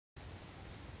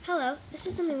Hello, this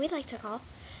is something we'd like to call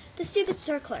the Stupid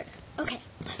Store Clerk. Okay,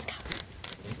 let's go.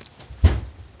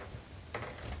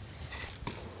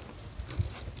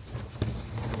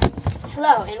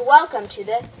 Hello, and welcome to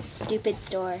the Stupid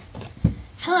Store.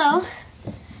 Hello,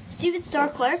 Stupid Store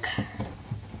Clerk.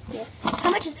 Yes. How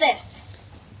much is this?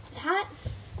 That?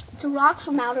 It's a rock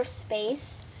from outer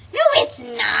space. No, it's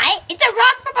not. It's a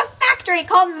rock from a factory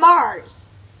called Mars.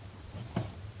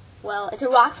 Well, it's a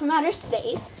rock from outer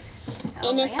space,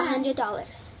 and it's God.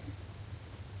 $100.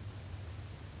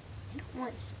 I don't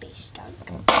want space junk.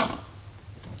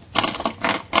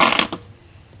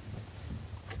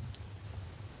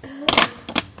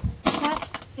 That's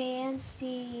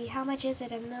fancy. How much is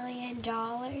it? $1 million?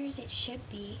 It should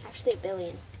be. Actually, $1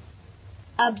 billion.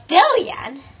 $1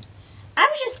 billion? I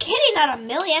was just kidding, not $1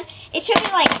 million. It should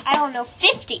be like, I don't know,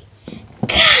 50.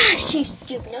 Gosh, you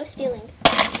stupid. No stealing.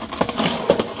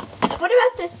 What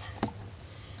about this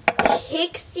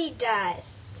pixie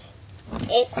dust?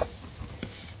 It's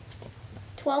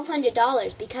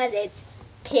 $1,200 because it's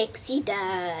pixie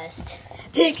dust.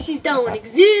 Pixies don't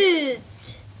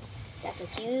exist. That's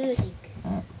what you think.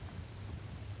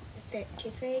 The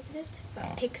tooth fairy exist,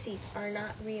 but pixies are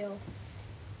not real.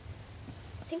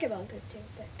 Tinkerbell does too,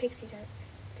 but pixies aren't.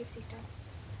 Pixies don't.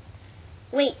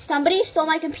 Wait, somebody stole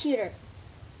my computer.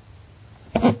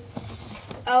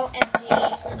 OMG.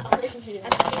 Oh, this is yours.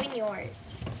 That's not even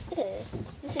yours. It is.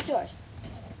 This is yours.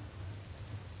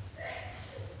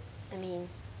 I mean,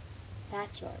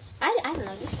 that's yours. I don't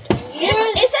know. You stole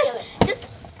it.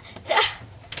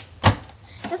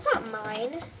 That's not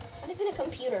mine. It's not even a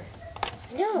computer.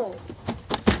 No.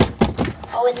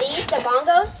 Oh, and these, the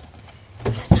bongos?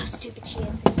 That's how stupid she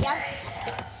is. Yeah.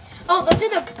 Oh, are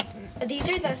these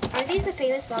the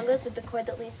famous bongos with the cord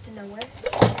that leads to nowhere?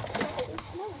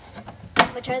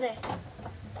 How much are they?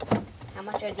 How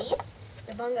much are these?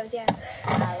 The bongos, yes. A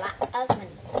lot of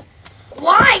money.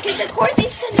 Why? Because the cord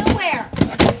leads to nowhere.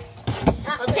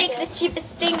 Not I'll take the cheapest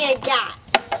thing you got.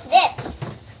 This.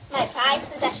 My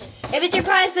prized possession. If it's your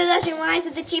prized possession, why is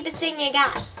it the cheapest thing you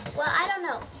got? Well, I don't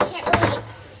know. You can't really...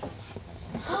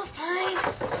 Oh, fine.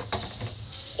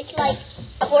 It's like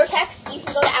a vortex. You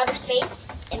can go to outer space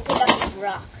and pick up these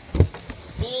rocks.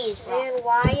 These rocks. And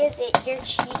why is it your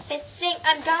cheapest thing?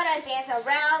 I'm gonna dance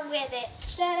around with it.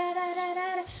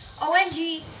 Da-da-da-da-da-da.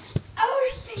 OMG.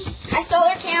 Outer space. A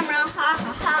solar camera. Ha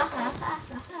ha ha ha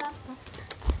ha ha.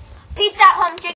 Peace out, home chicken.